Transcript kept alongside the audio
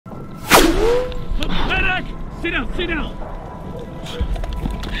Sit down, sit down.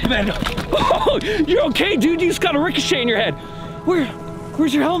 Man, oh, you're okay, dude. You just got a ricochet in your head.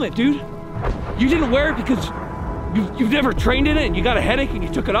 Where's your helmet, dude? You didn't wear it because you've never trained in it and you got a headache and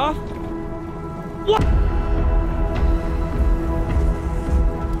you took it off? What?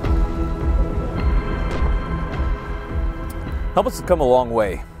 Helmets have come a long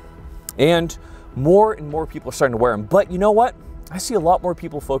way, and more people are starting to wear them. But you know what? I see a lot more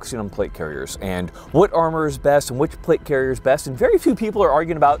people focusing on plate carriers and what armor is best and which plate carrier is best, and very few people are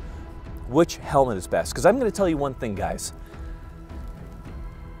arguing about which helmet is best. Because I'm going to tell you one thing, guys.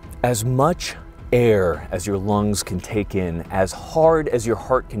 As much air as your lungs can take in, as hard as your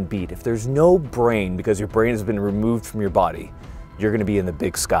heart can beat, if there's no brain because your brain has been removed from your body, you're going to be in the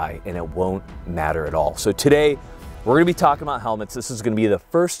big sky and it won't matter at all. So today, we're going to be talking about helmets. This is going to be the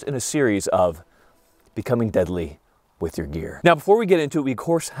first in a series of becoming deadly with your gear. Now, before we get into it, we of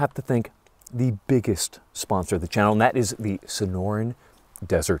course have to thank the biggest sponsor of the channel, and that is the Sonoran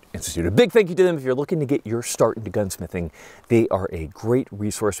Desert Institute. A big thank you to them if you're looking to get your start into gunsmithing. They are a great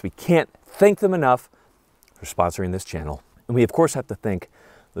resource. We can't thank them enough for sponsoring this channel. And we of course have to thank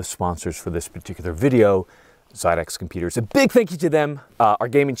the sponsors for this particular video, Zydex Computers. A big thank you to them. Our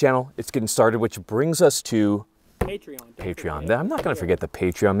gaming channel, it's getting started, which brings us to Patreon. I'm not going to forget the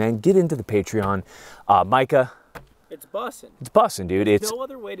Patreon, man. Get into the Patreon. Micah. It's bussin'. It's bussin', dude. There's no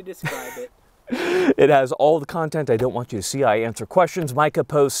other way to describe it. It has all the content I don't want you to see. I answer questions. Micah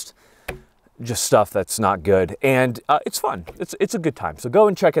posts just stuff that's not good. And it's fun. It's a good time. So go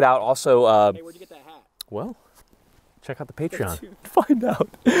and check it out. Also, hey, where'd you get that hat? Well, check out the Patreon. Find out.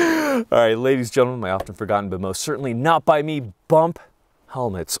 All right, ladies and gentlemen, my often forgotten, but most certainly not by me, bump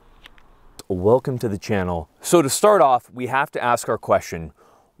helmets. Welcome to the channel. So to start off, we have to ask our question,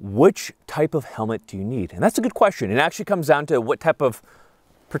 which type of helmet do you need? And that's a good question. It actually comes down to what type of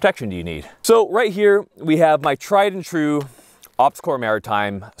protection do you need? So right here, we have my tried and true OpsCore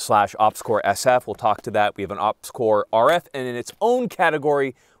Maritime / OpsCore SF. We'll talk to that. We have an OpsCore RF, and in its own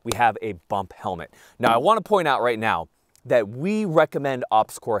category, we have a bump helmet. Now, I want to point out right now that we recommend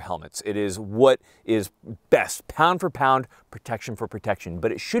OpsCore helmets. It is what is best, pound for pound, protection for protection.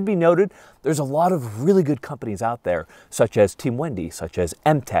 But it should be noted, there's a lot of really good companies out there, such as Team Wendy, such as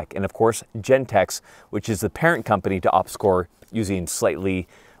MTech, and of course, Gentex, which is the parent company to OpsCore, using slightly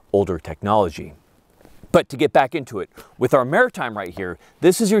older technology. But to get back into it, with our Maritime right here,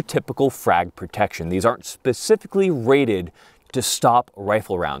 this is your typical frag protection. These aren't specifically rated to stop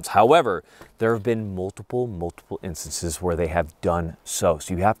rifle rounds. However, there have been multiple instances where they have done so.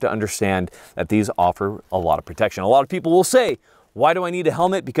 So you have to understand that these offer a lot of protection. A lot of people will say, why do I need a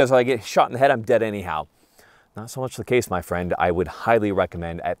helmet? Because if I get shot in the head, I'm dead anyhow. Not so much the case, my friend. I would highly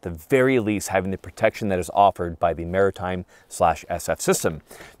recommend, at the very least, having the protection that is offered by the Maritime / SF system.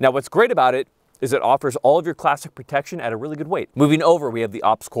 Now, what's great about it is it offers all of your classic protection at a really good weight. Moving over, we have the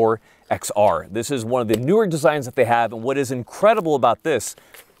OpsCore XR. This is one of the newer designs that they have, and what is incredible about this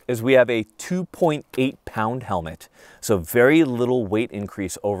is we have a 2.8 pound helmet. So very little weight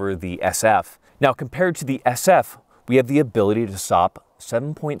increase over the SF. Now, compared to the SF, we have the ability to stop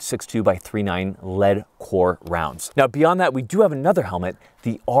 7.62 by 3.9 lead core rounds. Now, beyond that, we do have another helmet,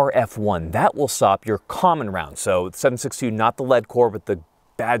 the RF1. That will stop your common rounds. So 7.62, not the lead core, but the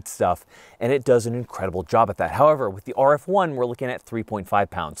bad stuff, and it does an incredible job at that. However, with the RF1, we're looking at 3.5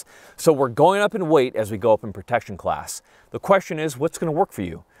 pounds. So we're going up in weight as we go up in protection class. The question is, what's going to work for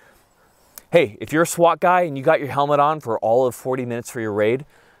you? Hey, if you're a SWAT guy and you got your helmet on for all of 40 minutes for your raid,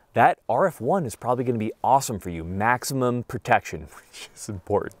 that RF1 is probably going to be awesome for you. Maximum protection, which is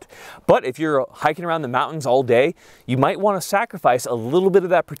important. But if you're hiking around the mountains all day, you might want to sacrifice a little bit of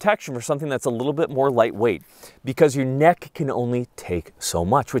that protection for something that's a little bit more lightweight, because your neck can only take so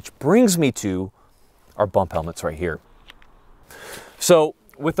much, which brings me to our bump helmets right here. So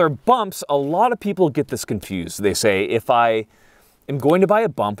with our bumps, a lot of people get this confused. They say, if I am going to buy a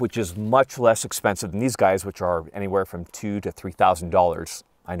bump, which is much less expensive than these guys, which are anywhere from $2,000 to $3,000,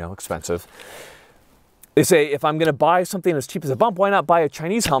 I know, expensive. They say, if I'm going to buy something as cheap as a bump, why not buy a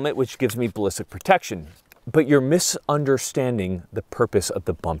Chinese helmet, which gives me ballistic protection? But you're misunderstanding the purpose of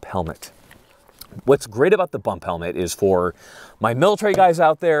the bump helmet. What's great about the bump helmet is for my military guys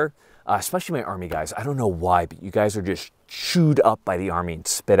out there, especially my Army guys. I don't know why, but you guys are just chewed up by the Army and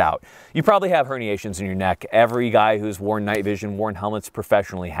spit out. You probably have herniations in your neck. Every guy who's worn night vision, worn helmets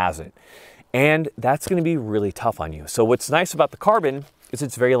professionally has it. And that's going to be really tough on you. So what's nice about the carbon is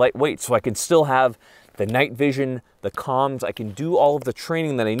it's very lightweight. So I can still have the night vision, the comms. I can do all of the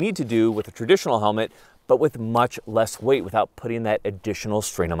training that I need to do with a traditional helmet, but with much less weight without putting that additional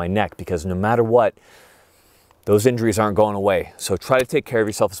strain on my neck. Because no matter what, those injuries aren't going away. So try to take care of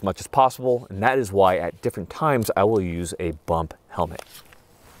yourself as much as possible. And that is why at different times I will use a bump helmet.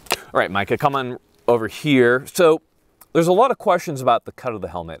 All right, Micah, come on over here. So there's a lot of questions about the cut of the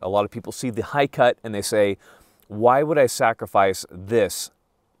helmet. A lot of people see the high cut and they say, why would I sacrifice this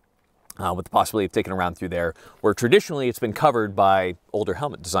with the possibility of taking a round through there, where traditionally it's been covered by older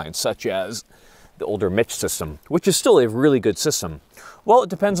helmet designs, such as the older Mitch system, which is still a really good system? Well, it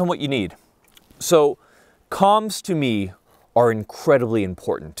depends on what you need. So comms to me are incredibly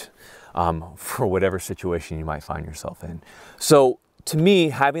important for whatever situation you might find yourself in. So to me,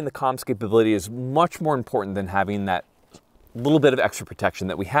 having the comms capability is much more important than having that little bit of extra protection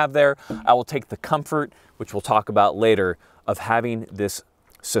that we have there. I will take the comfort, which we'll talk about later, of having this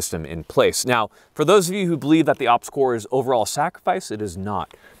system in place. Now, for those of you who believe that the OpsCore is overall a sacrifice, it is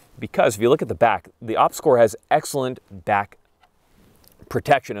not. Because if you look at the back, the OpsCore has excellent back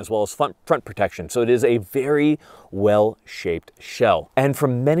protection as well as front protection. So it is a very well-shaped shell. And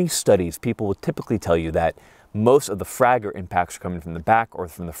from many studies, people will typically tell you that most of the fragger impacts are coming from the back or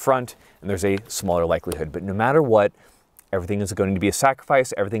from the front, and there's a smaller likelihood. But no matter what, everything is going to be a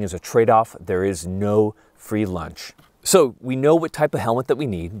sacrifice. Everything is a trade-off. There is no free lunch. So we know what type of helmet that we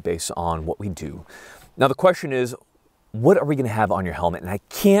need based on what we do. Now the question is, what are we going to have on your helmet? And I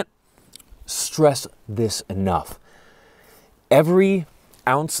can't stress this enough. Every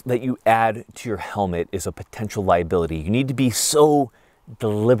ounce that you add to your helmet is a potential liability. You need to be so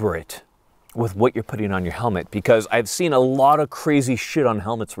deliberate with what you're putting on your helmet, because I've seen a lot of crazy shit on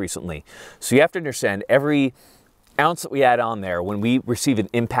helmets recently. So you have to understand, every ounce that we add on there, when we receive an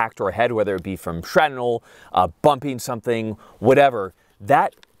impact to our head, whether it be from shrapnel, bumping something, whatever,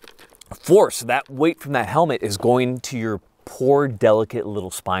 that force, that weight from that helmet is going to your poor, delicate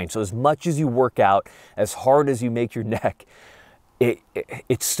little spine. So as much as you work out, as hard as you make your neck,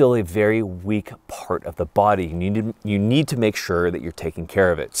 it's still a very weak part of the body. You need to make sure that you're taking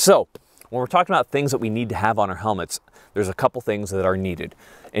care of it. So when we're talking about things that we need to have on our helmets, there's a couple things that are needed.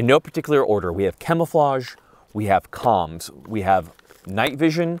 In no particular order, we have camouflage, we have comms, we have night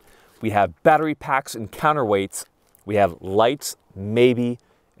vision, we have battery packs and counterweights, we have lights, maybe,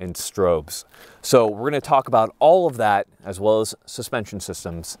 and strobes. So we're going to talk about all of that as well as suspension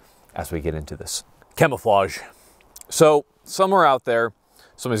systems as we get into this. Camouflage. So somewhere out there,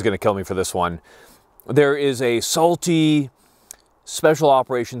 somebody's going to kill me for this one, there is a salty special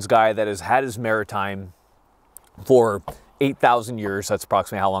operations guy that has had his Maritime for 8,000 years. That's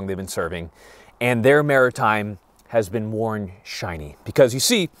approximately how long they've been serving. And their Maritime has been worn shiny. Because you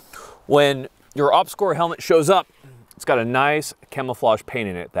see, when your OpsCore helmet shows up, it's got a nice camouflage paint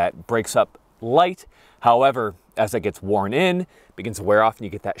in it that breaks up light. However, as it gets worn in, it begins to wear off and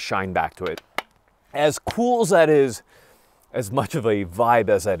you get that shine back to it. As cool as that is, as much of a vibe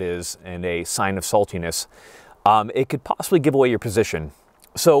as that is, and a sign of saltiness, it could possibly give away your position.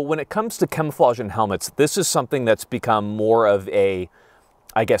 So when it comes to camouflage in helmets, this is something that's become more of a,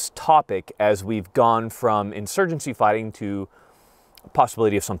 I guess, topic as we've gone from insurgency fighting to a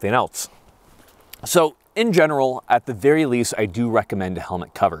possibility of something else. So in general, at the very least, I do recommend a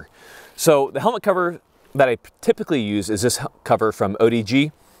helmet cover. So the helmet cover that I typically use is this cover from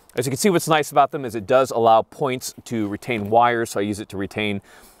ODG. As you can see, what's nice about them is it does allow points to retain wires. So I use it to retain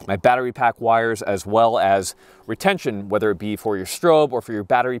my battery pack wires, as well as retention, whether it be for your strobe or for your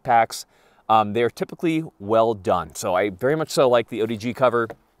battery packs. They're typically well done. So I very much so like the ODG cover.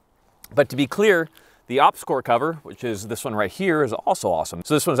 But to be clear, the OpsCore cover, which is this one right here, is also awesome.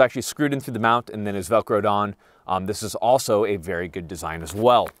 So this one's actually screwed in through the mount and then is Velcroed on. This is also a very good design as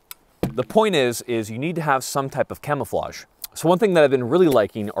well. The point is you need to have some type of camouflage. So one thing that I've been really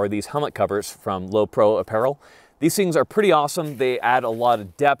liking are these helmet covers from Low Pro Apparel. These things are pretty awesome. They add a lot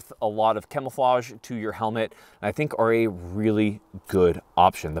of depth, a lot of camouflage to your helmet, and I think are a really good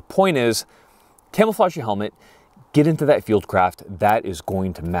option. The point is, camouflage your helmet, get into that field craft, that is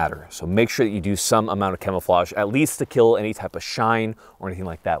going to matter. So make sure that you do some amount of camouflage, at least to kill any type of shine or anything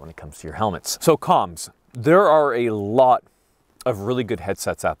like that when it comes to your helmets. So comms, there are a lot of really good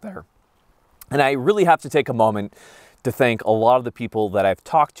headsets out there. And I really have to take a moment to thank a lot of the people that I've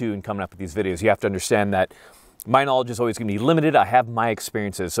talked to in coming up with these videos. You have to understand that my knowledge is always going to be limited. I have my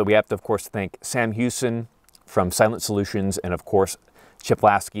experiences. So we have to, of course, thank Sam Houston from Silent Solutions, and of course, Chip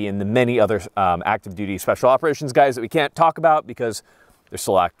Lasky and the many other active duty special operations guys that we can't talk about because they're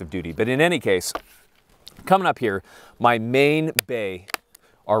still active duty. But in any case, coming up here, my main bay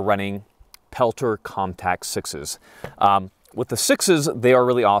are running Peltor Comtac 6s. With the 6s, they are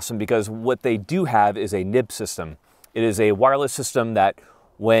really awesome because what they do have is a nib system. It is a wireless system that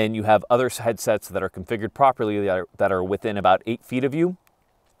when you have other headsets that are configured properly that are within about 8 feet of you,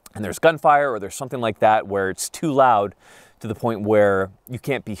 and there's gunfire or there's something like that where it's too loud to the point where you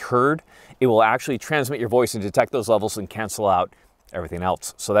can't be heard, it will actually transmit your voice and detect those levels and cancel out everything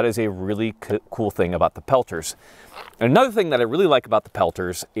else. So that is a really cool thing about the Peltors. And another thing that I really like about the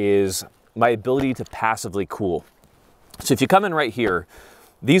Peltors is my ability to passively cool. So if you come in right here,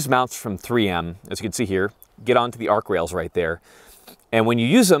 these mounts from 3M, as you can see here, get onto the arc rails right there. And when you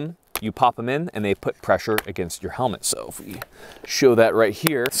use them, you pop them in and they put pressure against your helmet. So if we show that right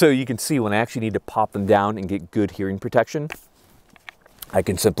here, so you can see when I actually need to pop them down and get good hearing protection, I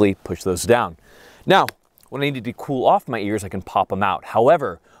can simply push those down. Now, when I need to cool off my ears, I can pop them out.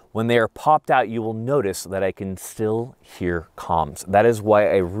 However, when they are popped out, you will notice that I can still hear comms. That is why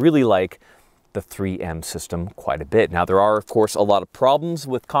I really like the 3M system quite a bit. Now, there are, of course, a lot of problems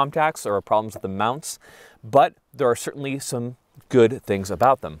with Comtacs. There are problems with the mounts, but there are certainly some good things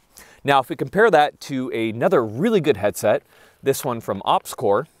about them. Now, if we compare that to another really good headset, this one from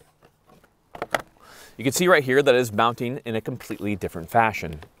OpsCore, you can see right here that it is mounting in a completely different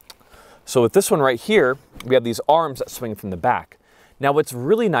fashion. So with this one right here, we have these arms that swing from the back. Now, what's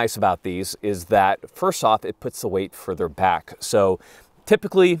really nice about these is that, first off, it puts the weight further back. So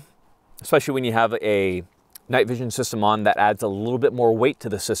typically, especially when you have a night vision system on, that adds a little bit more weight to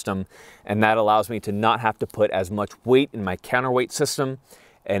the system, and that allows me to not have to put as much weight in my counterweight system,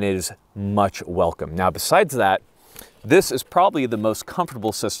 and it is much welcome. Now, besides that, this is probably the most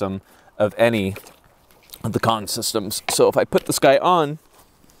comfortable system of any of the Con systems. So if I put this guy on,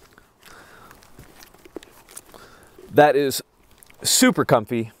 that is super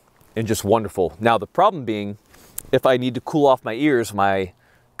comfy and just wonderful. Now, the problem being, if I need to cool off my ears, my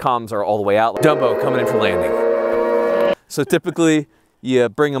comms are all the way out. Dumbo coming in for landing. So typically you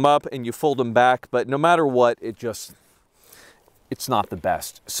bring them up and you fold them back, but no matter what, it's not the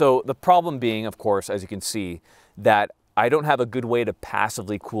best. So the problem being, of course, as you can see, that I don't have a good way to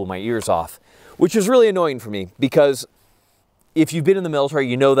passively cool my ears off, which is really annoying for me, because if you've been in the military,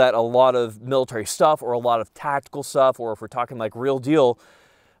 you know that a lot of military stuff or a lot of tactical stuff, or if we're talking like real deal,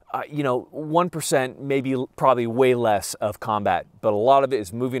 you know, 1%, maybe probably way less of combat, but a lot of it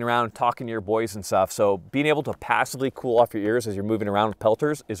is moving around, talking to your boys and stuff. So being able to passively cool off your ears as you're moving around with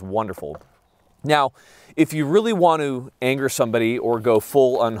Peltors is wonderful. Now, if you really want to anger somebody or go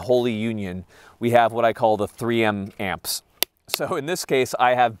full unholy union, we have what I call the 3M amps. So in this case,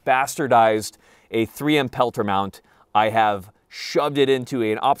 I have bastardized a 3M Peltor mount. I have shoved it into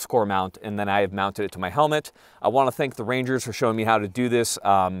an OpsCore mount, and then I have mounted it to my helmet. I want to thank the Rangers for showing me how to do this.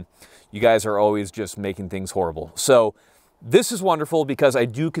 You guys are always just making things horrible. So this is wonderful because I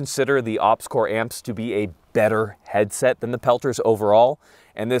do consider the OpsCore amps to be a better headset than the Peltors overall.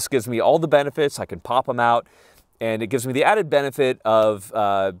 And this gives me all the benefits. I can pop them out, and it gives me the added benefit of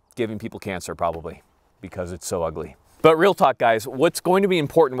giving people cancer probably because it's so ugly. But real talk, guys, what's going to be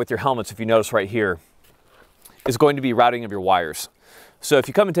important with your helmets, if you notice right here, is going to be routing of your wires. So if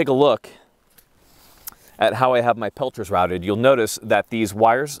you come and take a look at how I have my Peltors routed, you'll notice that these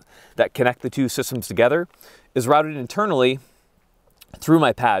wires that connect the two systems together is routed internally through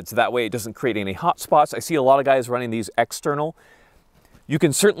my pads. That way it doesn't create any hot spots. I see a lot of guys running these external. You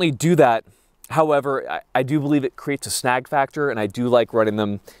can certainly do that. However, I do believe it creates a snag factor, and I do like running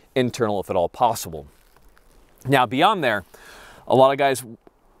them internal if at all possible. Now, beyond there, a lot of guys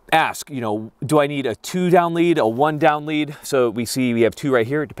ask, you know, do I need a 2 down lead, a 1 down lead? So we see we have 2 right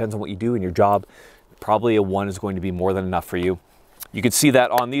here. It depends on what you do in your job. Probably a 1 is going to be more than enough for you. You can see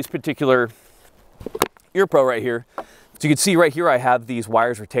that on these particular ear pro right here. So you can see right here, I have these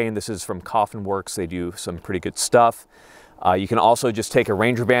wires retained. This is from Coffin Works. They do some pretty good stuff. You can also just take a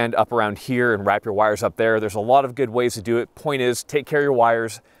Ranger band up around here and wrap your wires up there. There's a lot of good ways to do it. Point is, take care of your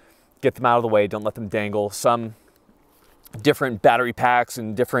wires, get them out of the way, don't let them dangle. Some different battery packs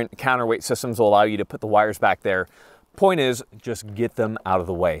and different counterweight systems will allow you to put the wires back there. Point is, just get them out of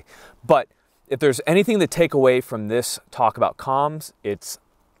the way. But if there's anything to take away from this talk about comms, it's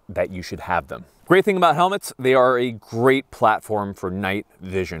that you should have them. Great thing about helmets, they are a great platform for night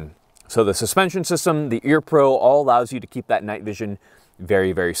vision. So the suspension system, the ear pro, all allows you to keep that night vision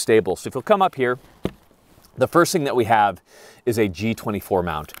very, very stable. So if you'll come up here, the first thing that we have is a G24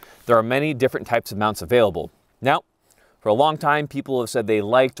 mount. There are many different types of mounts available. Now, for a long time, people have said they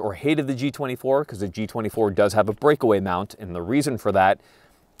liked or hated the G24 because the G24 does have a breakaway mount. And the reason for that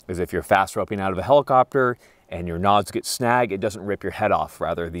is if you're fast roping out of a helicopter and your nods get snagged, it doesn't rip your head off.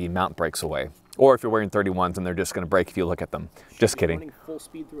 Rather, the mount breaks away. Or if you're wearing 31s and they're just going to break if you look at them. Just kidding. Running full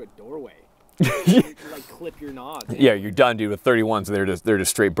speed through a doorway. You like clip your nods. Yeah, you're done, dude. With 31s, they're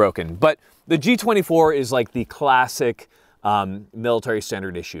just straight broken. But the G24 is like the classic military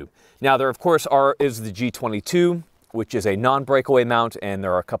standard issue. Now, there of course is the G22. which is a non-breakaway mount, and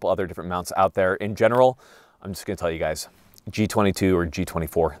there are a couple other different mounts out there. In general, I'm just gonna tell you guys, G22 or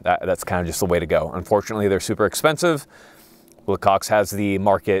G24, that's kind of just the way to go. Unfortunately, they're super expensive. Wilcox has the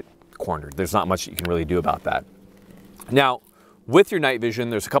market cornered. There's not much you can really do about that. Now, with your night vision,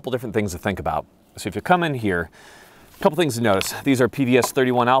 there's a couple different things to think about. So if you come in here, a couple things to notice. These are PVS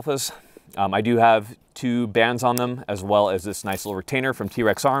 31 alphas. I do have 2 bands on them, as well as this nice little retainer from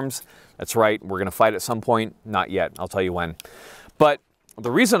T-Rex Arms. That's right, we're gonna fight at some point. Not yet, I'll tell you when. But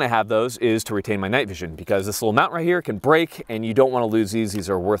the reason I have those is to retain my night vision, because this little mount right here can break and you don't wanna lose these. These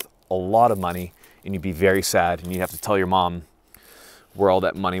are worth a lot of money and you'd be very sad and you'd have to tell your mom where all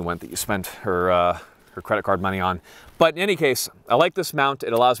that money went that you spent her credit card money on. But in any case, I like this mount.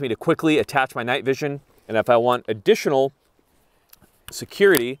 It allows me to quickly attach my night vision. And if I want additional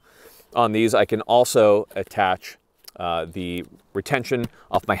security on these, I can also attach the retention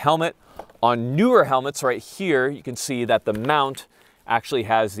off my helmet. On newer helmets right here, you can see that the mount actually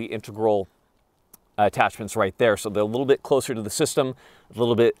has the integral attachments right there. So they're a little bit closer to the system, a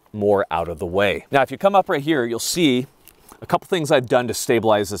little bit more out of the way. Now, if you come up right here, you'll see a couple things I've done to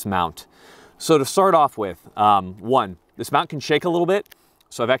stabilize this mount. So to start off with, one, this mount can shake a little bit.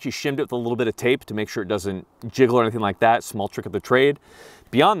 So I've actually shimmed it with a little bit of tape to make sure it doesn't jiggle or anything like that. Small trick of the trade.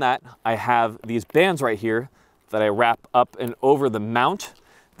 Beyond that, I have these bands right here that I wrap up and over the mount.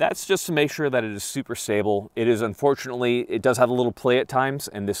 That's just to make sure that it is super stable. It is, unfortunately, it does have a little play at times,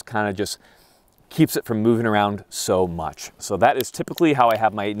 and this kind of just keeps it from moving around so much. So that is typically how I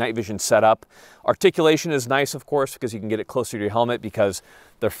have my night vision set up. Articulation is nice, of course, because you can get it closer to your helmet, because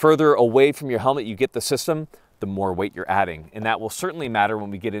the further away from your helmet you get the system, the more weight you're adding. And that will certainly matter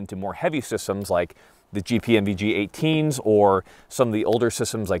when we get into more heavy systems like the GP-MVG 18s or some of the older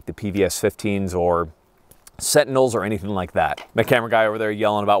systems like the PVS 15s or Sentinels or anything like that. My camera guy over there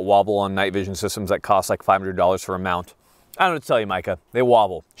yelling about wobble on night vision systems that cost like $500 for a mount. I don't know what to tell you, Micah. They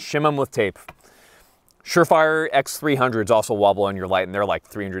wobble. Shim them with tape. Surefire X300s also wobble on your light, and they're like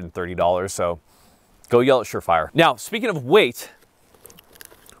 $330, so go yell at Surefire. Now, speaking of weight,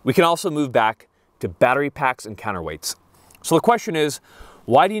 we can also move back to battery packs and counterweights. So the question is,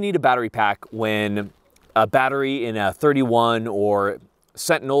 why do you need a battery pack when a battery in a 31 or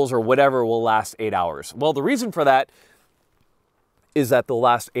Sentinels or whatever will last 8 hours? Well, the reason for that is that they'll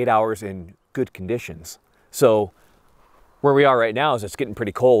last 8 hours in good conditions. So where we are right now is it's getting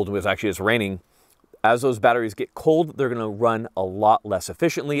pretty cold. It was actually just raining. As those batteries get cold, they're gonna run a lot less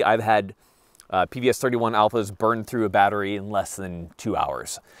efficiently. I've had PVS 31 alphas burn through a battery in less than 2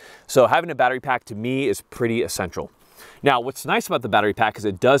 hours. So having a battery pack to me is pretty essential. Now, what's nice about the battery pack is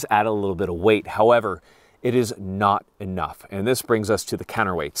it does add a little bit of weight. However, it is not enough. And this brings us to the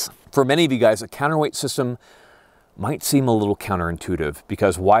counterweights. For many of you guys, a counterweight system might seem a little counterintuitive,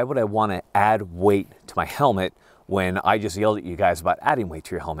 because why would I want to add weight to my helmet when I just yelled at you guys about adding weight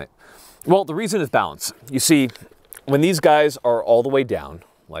to your helmet? Well, the reason is balance. You see, when these guys are all the way down,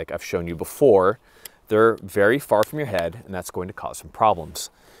 like I've shown you before, they're very far from your head, and that's going to cause some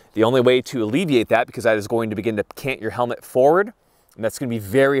problems. The only way to alleviate that, because that is going to begin to cant your helmet forward, and that's going to be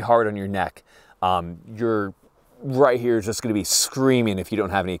very hard on your neck. Your right here is just going to be screaming if you don't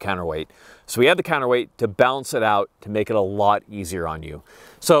have any counterweight. So we add the counterweight to balance it out, to make it a lot easier on you.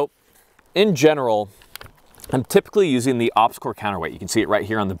 So in general, I'm typically using the OpsCore counterweight. You can see it right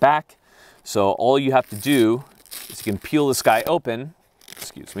here on the back. So all you have to do is you can peel this guy open,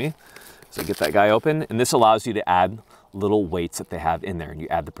 excuse me, so get that guy open, and this allows you to add little weights that they have in there. And you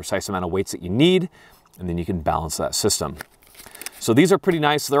add the precise amount of weights that you need, and then you can balance that system. So these are pretty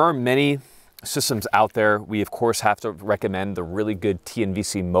nice. There are many systems out there. We of course have to recommend the really good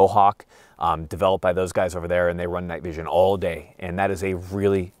TNVC Mohawk, developed by those guys over there, and they run night vision all day. And that is a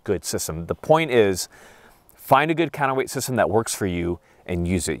really good system. The point is, find a good counterweight system that works for you and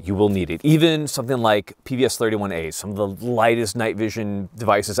use it. You will need it. Even something like PVS 31A, some of the lightest night vision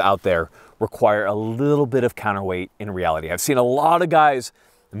devices out there require a little bit of counterweight in reality. I've seen a lot of guys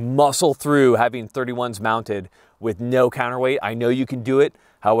muscle through having 31s mounted with no counterweight. I know you can do it.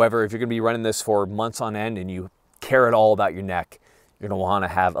 However, if you're gonna be running this for months on end and you care at all about your neck, you're gonna wanna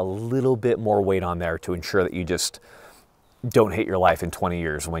have a little bit more weight on there to ensure that you just don't hate your life in 20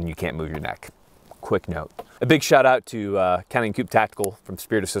 years when you can't move your neck. Quick note. A big shout out to Cannon Coop Tactical from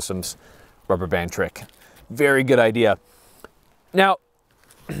Spirit of Systems rubber band trick. Very good idea. Now,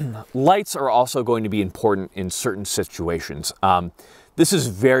 lights are also going to be important in certain situations. This is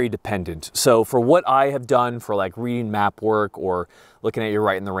very dependent. So for what I have done for like reading map work or looking at your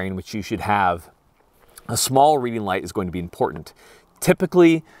right in the rain, which you should have, a small reading light is going to be important.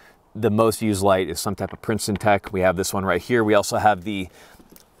 Typically, the most used light is some type of Princeton Tech. We have this one right here. We also have the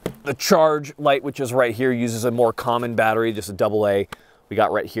The charge light, which is right here, uses a more common battery, just a AA we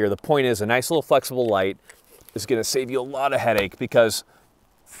got right here. The point is, a nice little flexible light is going to save you a lot of headache, because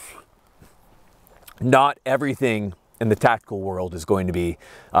not everything in the tactical world is going to be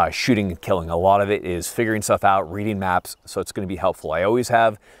shooting and killing. A lot of it is figuring stuff out, reading maps, so it's going to be helpful. I always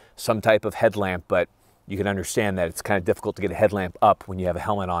have some type of headlamp, but you can understand that it's kind of difficult to get a headlamp up when you have a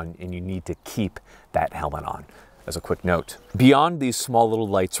helmet on and you need to keep that helmet on, as a quick note. Beyond these small little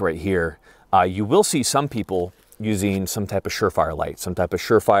lights right here, you will see some people using some type of surefire light, some type of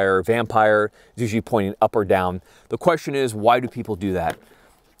surefire vampire, is usually pointing up or down. The question is, why do people do that?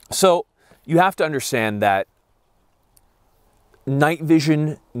 So you have to understand that night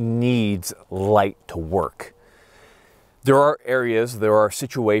vision needs light to work. There are areas, there are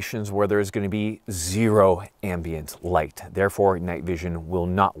situations where there's going to be zero ambient light. Therefore, night vision will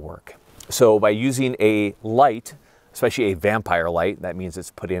not work. So by using a light, especially a vampire light, that means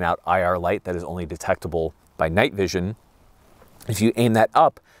it's putting out IR light that is only detectable by night vision. If you aim that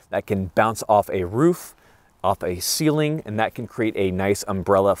up, that can bounce off a roof, off a ceiling, and that can create a nice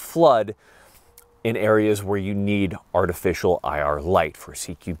umbrella flood in areas where you need artificial IR light for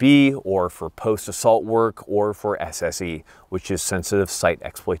CQB or for post-assault work or for SSE, which is sensitive site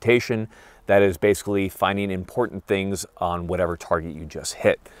exploitation. That is basically finding important things on whatever target you just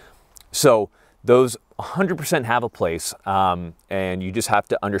hit. So those 100% have a place, and you just have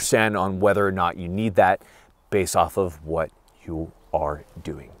to understand on whether or not you need that based off of what you are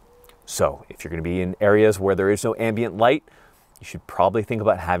doing. So if you're going to be in areas where there is no ambient light, you should probably think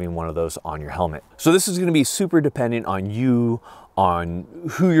about having one of those on your helmet. So this is going to be super dependent on you, on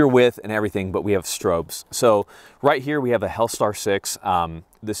who you're with and everything, but we have strobes. So right here we have a Hellstar 6.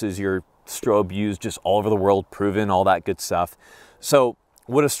 This is your strobe used just all over the world, proven, all that good stuff. So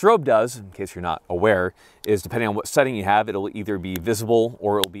what a strobe does, in case you're not aware, is depending on what setting you have, it'll either be visible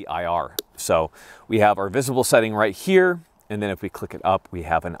or it'll be IR. So we have our visible setting right here, and then if we click it up, we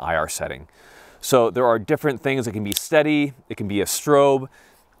have an IR setting. So there are different things. It can be steady, it can be a strobe.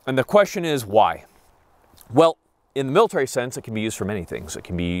 And the question is why? Well, in the military sense, it can be used for many things. It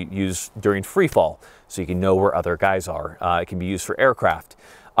can be used during free fall, so you can know where other guys are. It can be used for aircraft.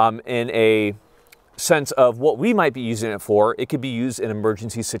 In a sense of what we might be using it for, it could be used in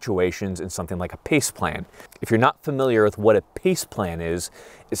emergency situations in something like a PACE plan. If you're not familiar with what a PACE plan is,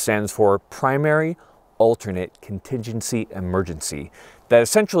 it stands for Primary Alternate Contingency Emergency. That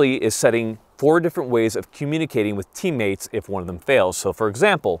essentially is setting 4 different ways of communicating with teammates if one of them fails. So for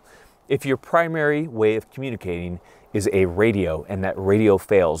example, if your primary way of communicating is a radio and that radio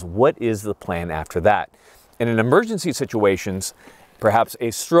fails, what is the plan after that? And in emergency situations, perhaps a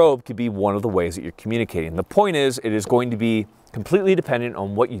strobe could be one of the ways that you're communicating. The point is, it is going to be completely dependent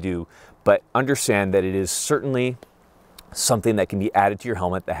on what you do, but understand that it is certainly something that can be added to your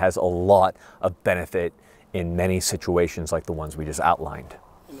helmet that has a lot of benefit in many situations like the ones we just outlined.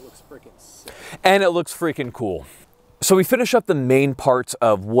 And it looks freaking sick. And it looks freaking cool. So we finish up the main parts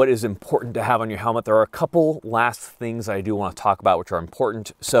of what is important to have on your helmet. There are a couple last things I do want to talk about which are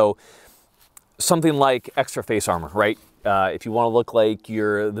important. So something like extra face armor, right? If you want to look like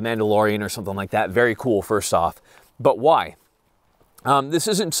you're the Mandalorian or something like that, very cool first off. But why? This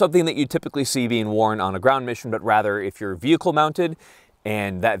isn't something that you typically see being worn on a ground mission, but rather if you're vehicle mounted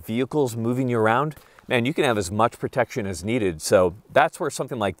and that vehicle's moving you around, man, you can have as much protection as needed. So that's where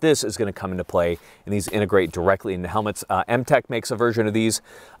something like this is going to come into play, and these integrate directly into helmets. Comtac makes a version of these.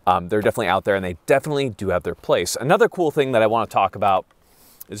 They're definitely out there, and they definitely do have their place. Another cool thing that I want to talk about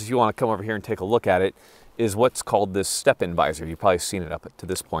is, if you want to come over here and take a look at it, is what's called this step-in visor. You've probably seen it up to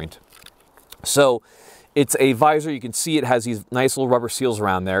this point. So it's a visor. You can see it has these nice little rubber seals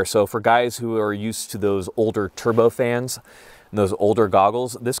around there. So for guys who are used to those older turbofans and those older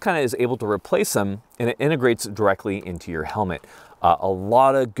goggles, this kind of is able to replace them, and it integrates directly into your helmet. A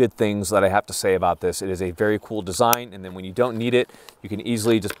lot of good things that I have to say about this. It is a very cool design, and then when you don't need it, you can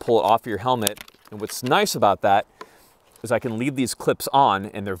easily just pull it off your helmet. And what's nice about that is I can leave these clips on,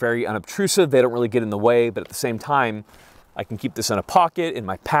 and they're very unobtrusive. They don't really get in the way, but at the same time, I can keep this in a pocket, in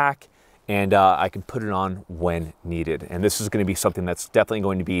my pack, and I can put it on when needed. And this is going to be something that's definitely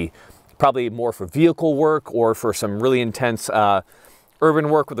going to be probably more for vehicle work or for some really intense urban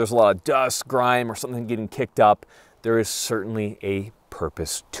work where there's a lot of dust, grime, or something getting kicked up. There is certainly a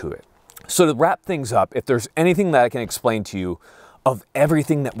purpose to it. So to wrap things up, if there's anything that I can explain to you of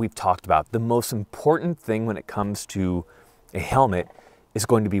everything that we've talked about, the most important thing when it comes to a helmet is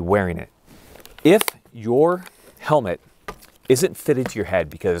going to be wearing it. If your helmet isn't fitted to your head,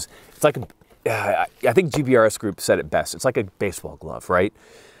 because it's like I think GBRS Group said it best, it's like a baseball glove, right?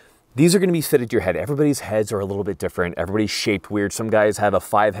 These are going to be fitted to your head. Everybody's heads are a little bit different. Everybody's shaped weird. Some guys have a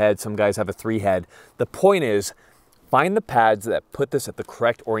 5 head, some guys have a 3 head. The point is, find the pads that put this at the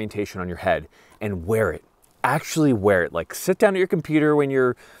correct orientation on your head and wear it. Actually wear it. Like sit down at your computer when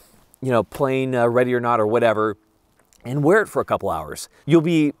you're, you know, playing Ready or Not or whatever, and wear it for a couple hours. You'll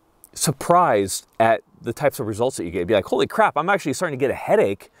be surprised at the types of results that you get. Be like, holy crap, I'm actually starting to get a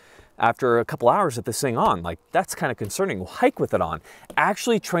headache after a couple hours with this thing on. Like, that's kind of concerning. Hike with it on.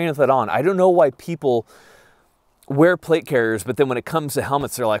 Actually train with it on. I don't know why people wear plate carriers, but then when it comes to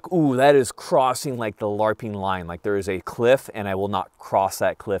helmets, they're like, ooh, that is crossing like the LARPing line. Like there is a cliff and I will not cross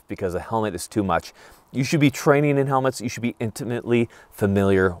that cliff because a helmet is too much. You should be training in helmets. You should be intimately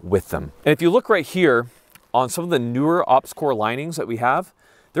familiar with them. And if you look right here on some of the newer OpsCore linings that we have,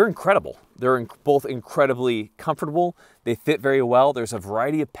 they're incredible. They're both incredibly comfortable. They fit very well. There's a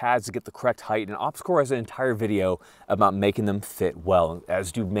variety of pads to get the correct height, and OpsCore has an entire video about making them fit well,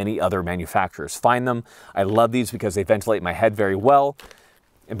 as do many other manufacturers. Find them. I love these because they ventilate my head very well.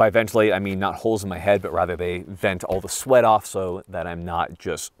 And by ventilate, I mean not holes in my head, but rather they vent all the sweat off so that I'm not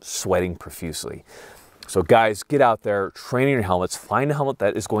just sweating profusely. So guys, get out there, train in your helmets, find a helmet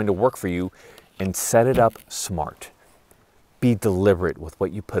that is going to work for you, and set it up smart. Be deliberate with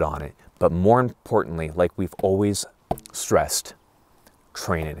what you put on it, but more importantly, like we've always stressed,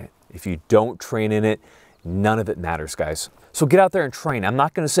 train in it. If you don't train in it, none of it matters, guys. So get out there and train. I'm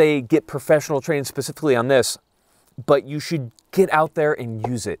not gonna say get professional training specifically on this, but you should get out there and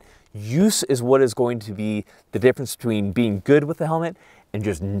use it. Use is what is going to be the difference between being good with the helmet and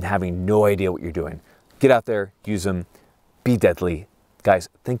just having no idea what you're doing. Get out there, use them, be deadly. Guys,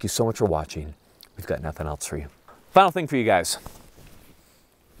 thank you so much for watching. We've got nothing else for you. Final thing for you guys,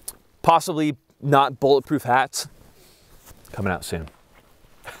 possibly not bulletproof hats, coming out soon.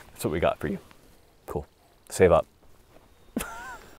 That's what we got for you. Cool. Save up.